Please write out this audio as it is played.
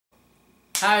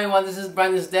Hi everyone, this is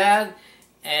Brandon's dad,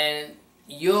 and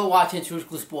you're watching True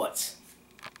School Sports.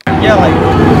 Yeah, like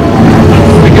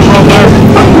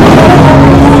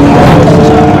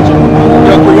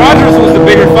Rogers was the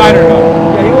bigger fighter though.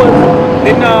 yeah, he was.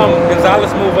 Didn't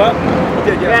Gonzalez move up?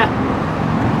 He did, yeah.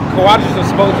 Rogers was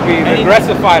supposed to be an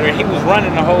aggressive fighter, and he was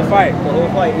running the whole fight. The whole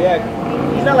fight, yeah.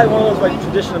 He's not like one of those like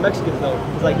traditional Mexicans though.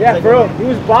 He's like, yeah, bro. He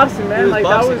was boxing, man. Was like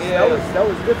boxing, that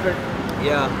was different.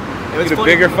 Yeah. He was a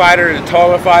bigger fighter, the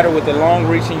taller fighter with the long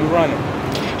reach, and you running.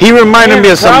 He reminded me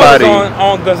of somebody.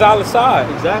 On Gonzalez's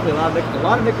side. Exactly. A lot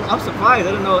of I'm surprised.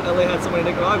 I didn't know LA had so many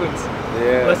Nicaraguans.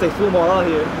 Yeah. Unless they flew them all out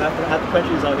here. Half the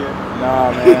country's out here.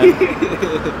 Nah,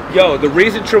 man. Yo, the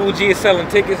reason Triple G is selling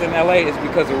tickets in LA is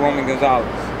because of Roman Gonzalez.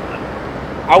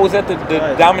 I was at the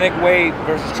Dominic Wade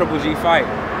versus Triple G fight,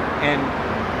 and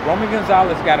Roman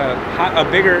Gonzalez got a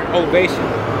bigger ovation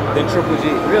than Triple G.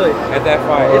 Really? At that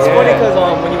fight. It's funny because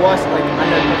when you watch, like, I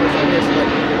had my first time here, so like,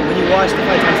 when you watch the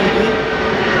fights on TV,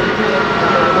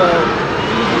 well,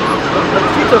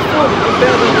 the streets are full, but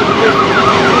barely.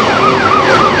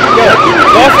 Yo,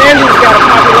 Los Angeles got a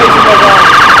population of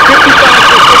 55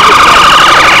 to 60%.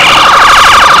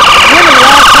 When the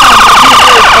last time you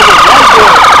heard of a white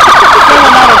boy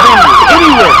selling out a venue?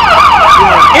 Anywhere.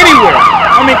 Anywhere.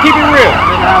 I mean, keep it real.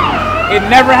 It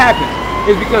never happened.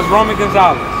 It's because Roman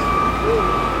Gonzalez.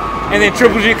 And then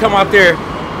Triple G come out there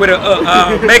with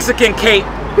a Mexican cape.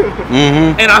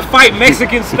 And I fight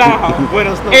Mexican style.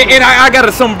 and I got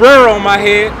a sombrero on my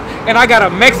head. And I got a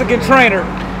Mexican trainer.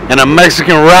 And a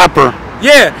Mexican rapper.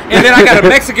 Yeah, and then I got a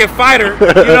Mexican fighter, you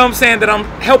know what I'm saying, that I'm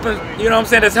helping, you know what I'm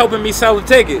saying, that's helping me sell the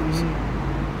tickets.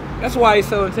 That's why he's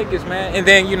selling tickets, man. And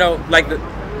then, you know, like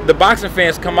the boxing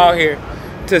fans come out here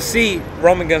to see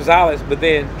Roman Gonzalez, but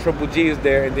then Triple G is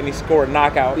there, and then he scored a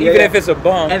knockout, even if it's a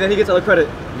bum. And then he gets all the credit.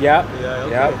 Yeah,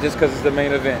 just because it's the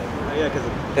main event. Yeah, because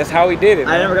that's how he did it,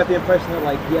 man. I never got the impression that,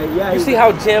 like, You see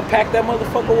how jam-packed that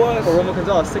motherfucker was? For Roman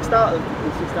Gonzalez, 6,000,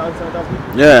 7,000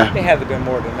 people? Yeah. It had to have been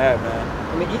more than that, man.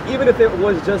 I mean, even if it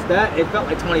was just that, it felt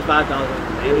like 25,000.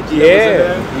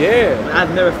 Yeah.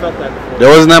 I've never felt that before. There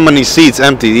wasn't that many seats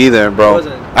empty either, bro. It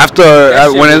wasn't. After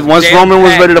once Roman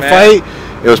was ready to fight,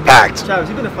 it was packed. Travis,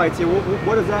 you've been to fights here.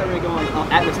 What does that really go on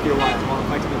atmosphere-wise? While the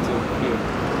fights been to here?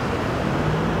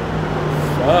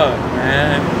 Fuck,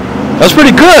 man. That's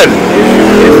pretty good.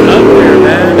 It's up there,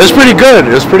 man. It's pretty good.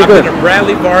 It's pretty good. I went to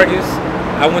Bradley Vargas.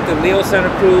 I went to Leo Santa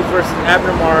Cruz versus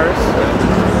Abner Maris.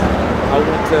 I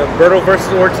went to Berto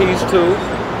versus Ortiz too.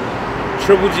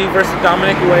 Triple G versus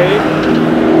Dominic Wade.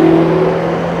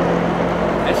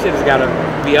 That shit has got to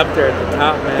be up there at the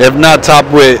top, man. If not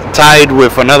tied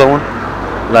with another one,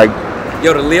 like.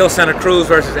 Yo, the Leo Santa Cruz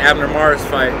versus Abner Maris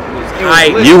fight was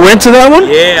hype. You went to that one?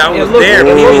 Yeah, I was there.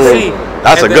 PBC.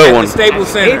 That's a good one. At the Staples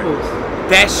Center.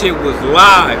 That shit was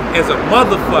live as a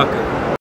motherfucker.